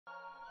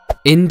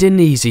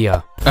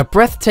Indonesia, a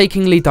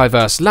breathtakingly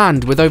diverse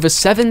land with over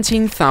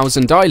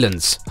 17,000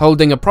 islands,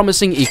 holding a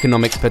promising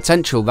economic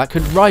potential that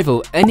could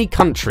rival any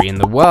country in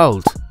the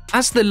world.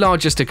 As the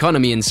largest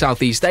economy in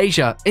Southeast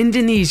Asia,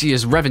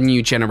 Indonesia's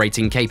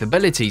revenue-generating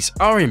capabilities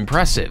are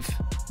impressive.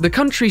 The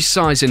country's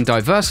size and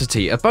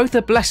diversity are both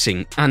a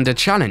blessing and a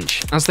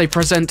challenge, as they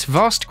present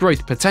vast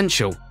growth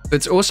potential,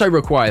 but also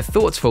require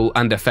thoughtful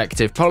and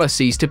effective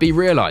policies to be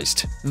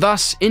realized.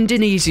 Thus,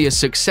 Indonesia's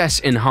success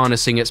in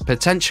harnessing its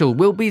potential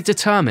will be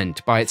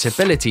determined by its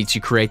ability to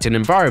create an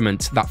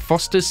environment that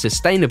fosters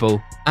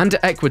sustainable and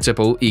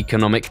equitable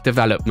economic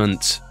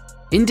development.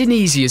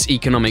 Indonesia's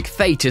economic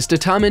fate is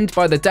determined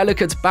by the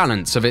delicate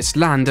balance of its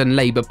land and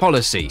labor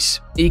policies.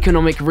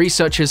 Economic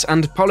researchers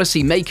and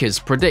policy makers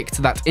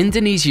predict that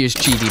Indonesia's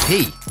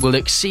GDP will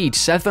exceed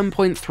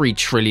 $7.3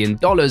 trillion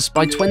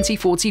by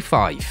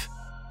 2045.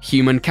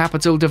 Human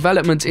capital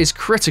development is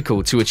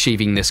critical to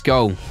achieving this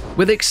goal.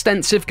 With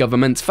extensive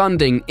government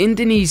funding,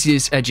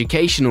 Indonesia's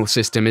educational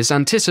system is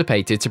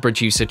anticipated to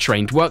produce a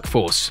trained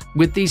workforce.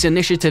 With these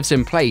initiatives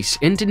in place,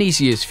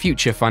 Indonesia's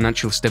future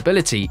financial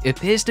stability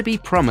appears to be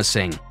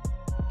promising.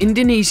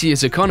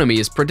 Indonesia's economy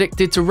is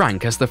predicted to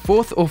rank as the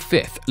 4th or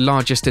 5th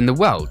largest in the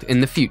world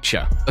in the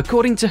future.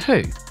 According to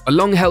who? A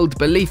long-held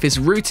belief is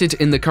rooted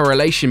in the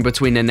correlation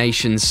between a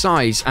nation's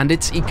size and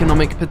its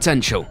economic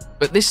potential.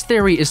 But this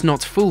theory is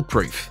not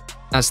foolproof,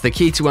 as the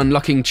key to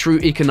unlocking true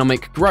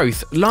economic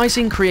growth lies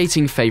in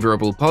creating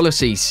favorable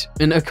policies.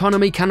 An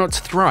economy cannot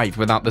thrive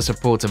without the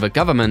support of a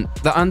government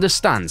that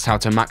understands how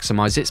to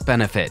maximize its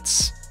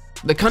benefits.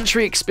 The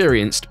country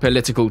experienced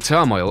political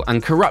turmoil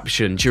and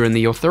corruption during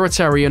the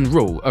authoritarian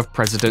rule of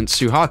President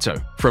Suharto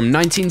from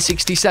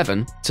 1967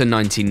 to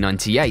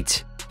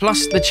 1998.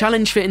 Plus, the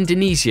challenge for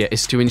Indonesia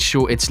is to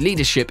ensure its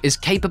leadership is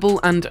capable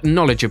and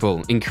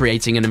knowledgeable in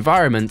creating an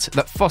environment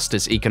that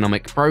fosters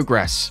economic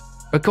progress.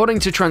 According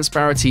to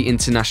Transparency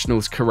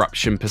International's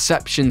Corruption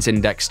Perceptions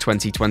Index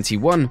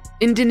 2021,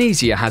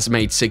 Indonesia has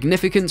made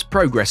significant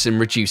progress in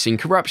reducing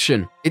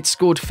corruption. It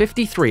scored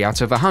 53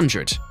 out of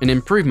 100, an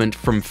improvement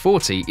from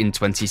 40 in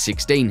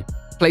 2016,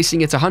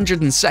 placing it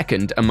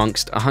 102nd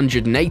amongst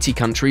 180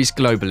 countries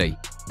globally.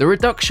 The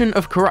reduction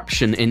of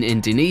corruption in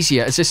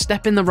Indonesia is a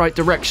step in the right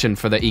direction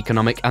for the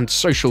economic and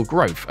social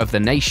growth of the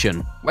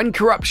nation. When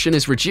corruption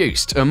is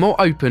reduced, a more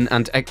open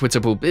and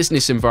equitable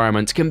business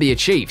environment can be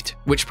achieved,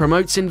 which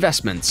promotes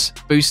investments,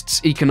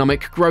 boosts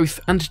economic growth,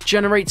 and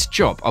generates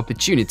job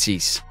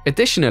opportunities.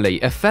 Additionally,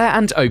 a fair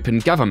and open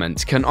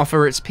government can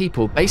offer its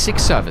people basic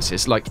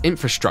services like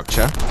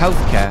infrastructure,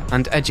 healthcare,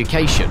 and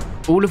education,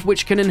 all of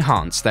which can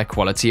enhance their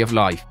quality of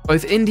life.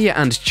 Both India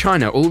and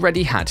China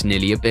already had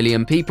nearly 1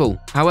 billion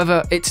people.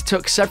 However, it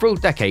took several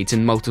decades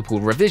and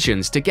multiple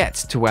revisions to get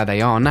to where they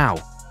are now.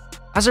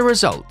 As a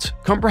result,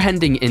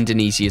 comprehending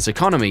Indonesia's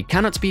economy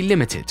cannot be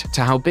limited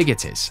to how big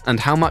it is and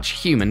how much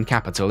human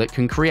capital it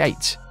can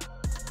create.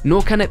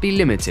 Nor can it be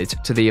limited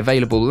to the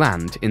available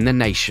land in the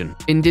nation.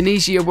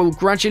 Indonesia will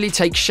gradually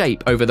take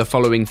shape over the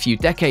following few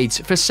decades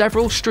for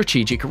several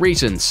strategic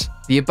reasons.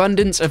 The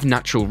abundance of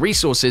natural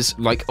resources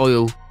like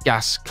oil,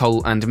 gas,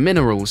 coal, and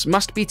minerals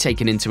must be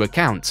taken into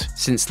account,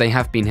 since they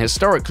have been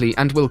historically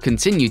and will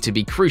continue to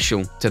be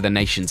crucial to the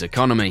nation's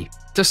economy.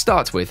 To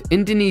start with,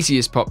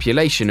 Indonesia's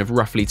population of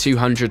roughly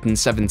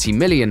 270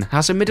 million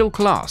has a middle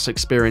class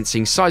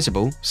experiencing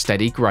sizable,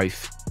 steady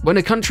growth. When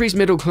a country's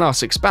middle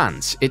class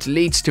expands, it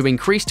leads to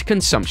increased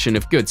consumption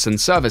of goods and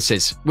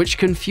services, which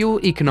can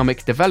fuel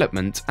economic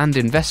development and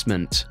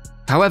investment.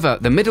 However,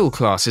 the middle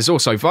class is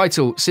also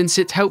vital since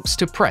it helps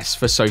to press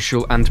for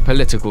social and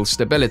political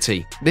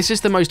stability. This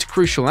is the most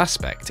crucial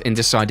aspect in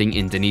deciding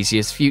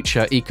Indonesia's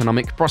future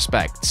economic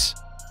prospects.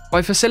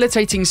 By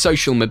facilitating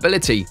social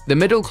mobility, the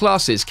middle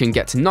classes can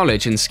get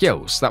knowledge and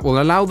skills that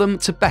will allow them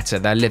to better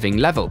their living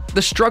level.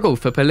 The struggle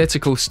for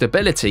political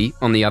stability,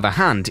 on the other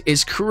hand,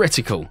 is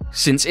critical,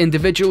 since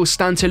individuals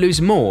stand to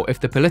lose more if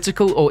the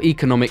political or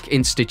economic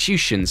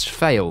institutions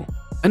fail.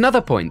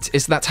 Another point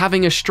is that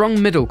having a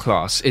strong middle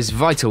class is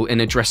vital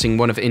in addressing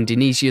one of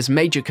Indonesia's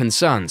major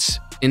concerns: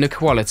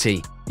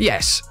 inequality.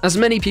 Yes, as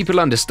many people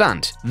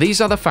understand,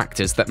 these are the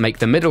factors that make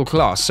the middle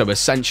class so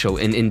essential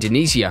in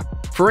Indonesia.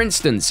 For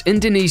instance,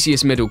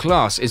 Indonesia's middle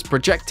class is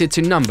projected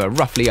to number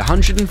roughly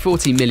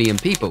 140 million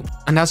people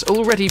and has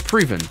already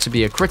proven to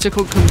be a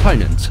critical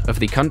component of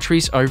the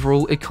country's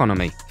overall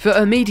economy. For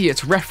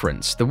immediate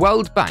reference, the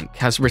World Bank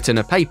has written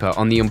a paper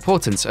on the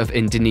importance of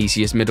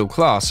Indonesia's middle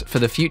class for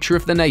the future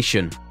of the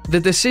nation. The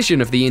decision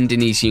of the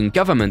Indonesian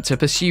government to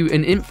pursue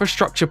an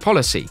infrastructure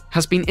policy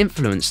has been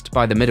influenced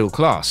by the middle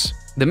class.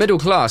 The middle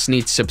class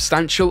needs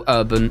substantial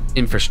urban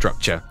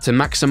infrastructure to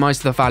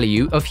maximize the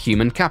value of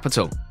human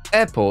capital.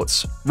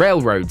 Airports,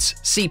 railroads,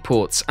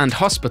 seaports, and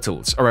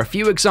hospitals are a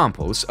few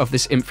examples of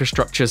this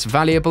infrastructure's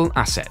valuable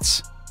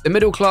assets. The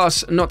middle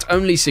class not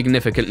only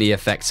significantly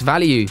affects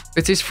value,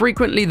 but is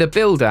frequently the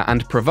builder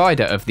and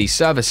provider of these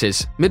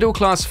services.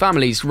 Middle-class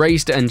families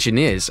raised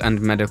engineers and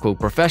medical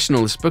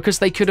professionals because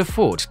they could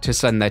afford to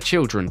send their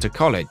children to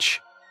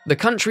college. The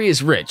country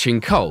is rich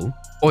in coal,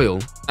 oil,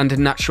 and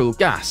natural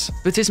gas,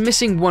 but is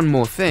missing one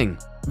more thing: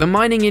 The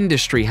mining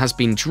industry has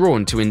been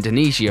drawn to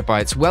Indonesia by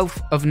its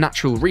wealth of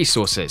natural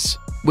resources.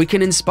 We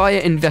can inspire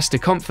investor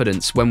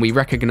confidence when we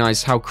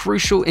recognize how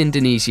crucial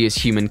Indonesia's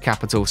human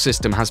capital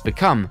system has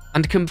become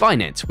and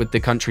combine it with the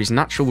country's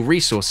natural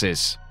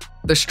resources.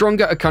 The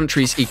stronger a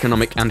country's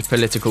economic and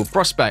political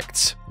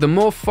prospects, the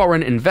more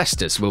foreign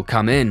investors will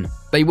come in.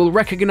 They will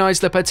recognize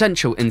the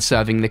potential in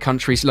serving the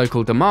country's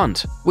local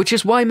demand, which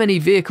is why many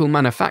vehicle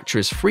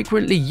manufacturers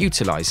frequently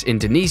utilize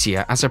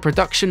Indonesia as a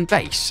production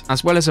base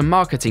as well as a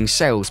marketing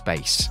sales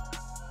base.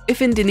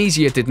 If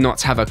Indonesia did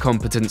not have a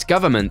competent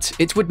government,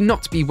 it would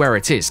not be where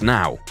it is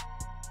now.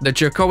 The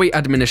Jokowi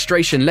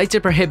administration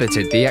later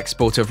prohibited the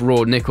export of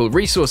raw nickel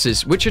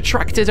resources, which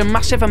attracted a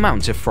massive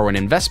amount of foreign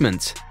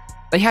investment.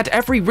 They had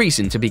every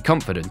reason to be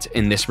confident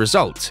in this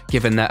result,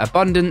 given their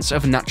abundance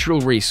of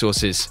natural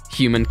resources,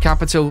 human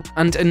capital,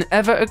 and an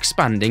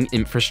ever-expanding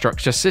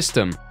infrastructure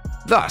system.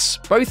 Thus,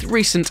 both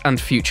recent and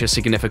future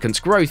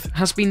significant growth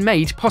has been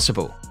made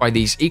possible by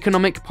these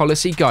economic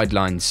policy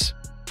guidelines.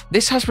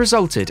 This has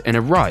resulted in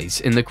a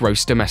rise in the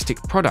gross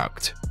domestic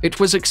product. It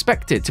was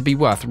expected to be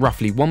worth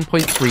roughly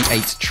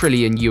 $1.38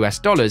 trillion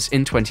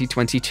in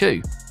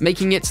 2022,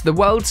 making it the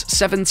world's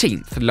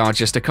 17th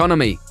largest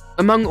economy.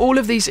 Among all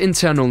of these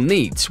internal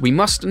needs, we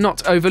must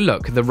not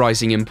overlook the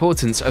rising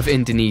importance of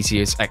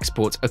Indonesia's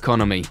export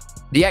economy.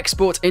 The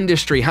export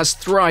industry has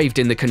thrived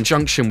in the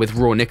conjunction with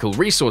raw nickel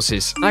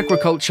resources,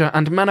 agriculture,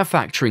 and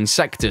manufacturing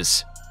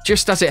sectors,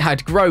 just as it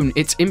had grown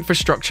its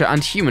infrastructure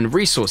and human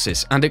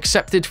resources and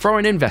accepted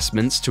foreign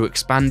investments to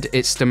expand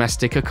its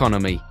domestic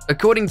economy.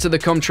 According to the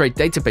Comtrade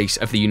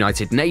database of the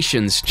United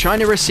Nations,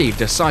 China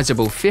received a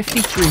sizable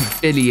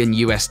 $53 billion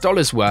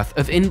worth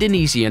of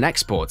Indonesian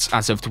exports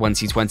as of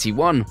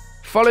 2021,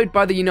 followed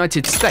by the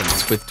United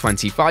States with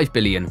 $25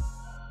 billion.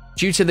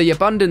 Due to the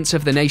abundance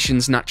of the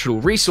nation's natural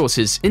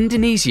resources,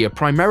 Indonesia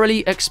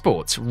primarily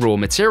exports raw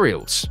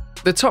materials.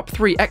 The top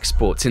 3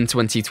 exports in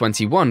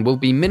 2021 will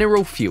be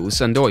mineral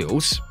fuels and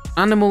oils,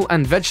 animal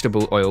and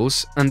vegetable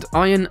oils, and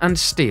iron and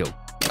steel.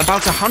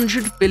 About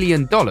 $100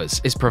 billion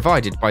is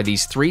provided by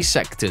these 3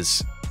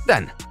 sectors.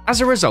 Then, as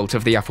a result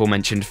of the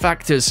aforementioned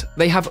factors,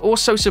 they have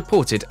also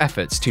supported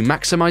efforts to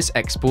maximize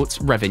export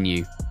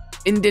revenue.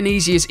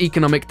 Indonesia's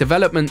economic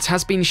development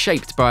has been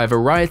shaped by a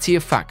variety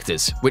of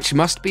factors which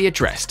must be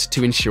addressed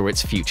to ensure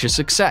its future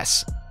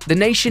success. The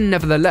nation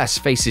nevertheless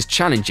faces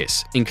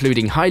challenges,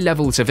 including high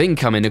levels of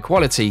income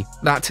inequality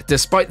that,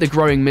 despite the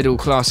growing middle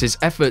class's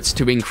efforts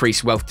to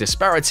increase wealth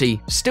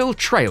disparity, still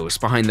trails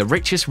behind the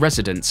richest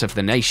residents of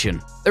the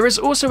nation. There is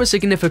also a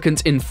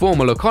significant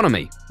informal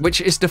economy,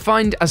 which is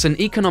defined as an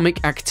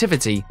economic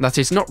activity that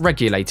is not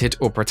regulated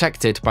or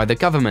protected by the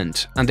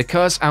government and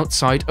occurs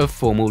outside of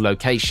formal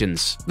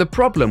locations. The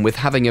problem with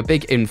having a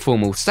big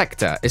informal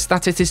sector is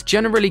that it is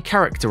generally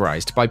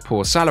characterized by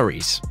poor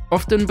salaries,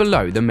 often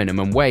below the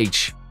minimum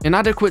wage,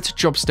 inadequate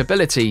job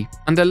stability,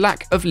 and a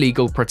lack of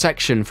legal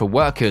protection for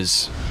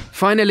workers.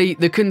 Finally,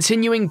 the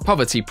continuing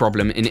poverty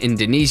problem in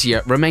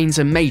Indonesia remains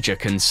a major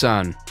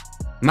concern.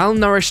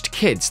 Malnourished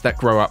kids that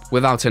grow up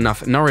without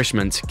enough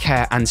nourishment,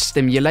 care, and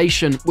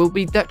stimulation will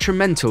be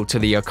detrimental to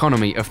the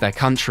economy of their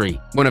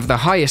country. One of the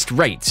highest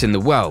rates in the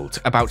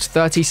world, about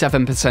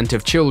 37%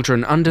 of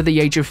children under the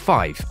age of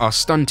 5 are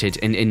stunted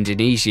in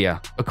Indonesia,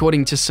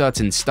 according to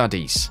certain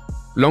studies.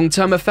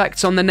 Long-term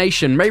effects on the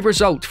nation may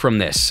result from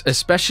this,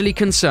 especially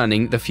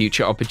concerning the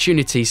future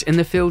opportunities in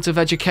the fields of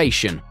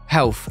education,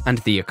 health, and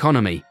the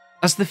economy.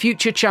 As the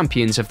future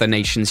champions of the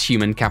nation's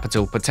human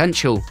capital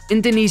potential,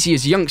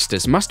 Indonesia's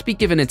youngsters must be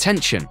given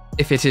attention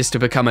if it is to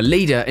become a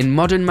leader in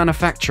modern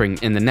manufacturing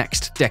in the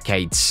next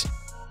decades.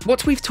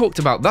 What we've talked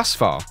about thus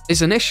far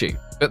is an issue,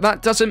 but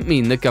that doesn't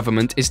mean the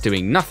government is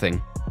doing nothing.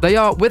 They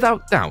are,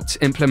 without doubt,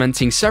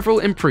 implementing several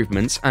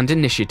improvements and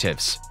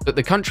initiatives, but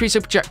the country's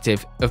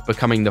objective of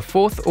becoming the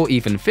 4th or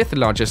even 5th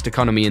largest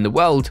economy in the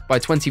world by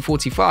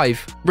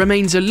 2045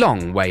 remains a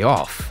long way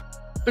off.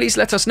 Please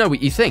let us know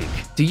what you think.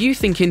 Do you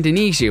think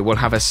Indonesia will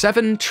have a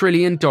 $7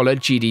 trillion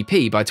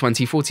GDP by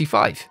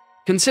 2045?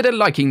 Consider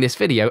liking this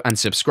video and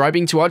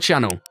subscribing to our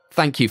channel.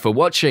 Thank you for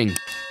watching.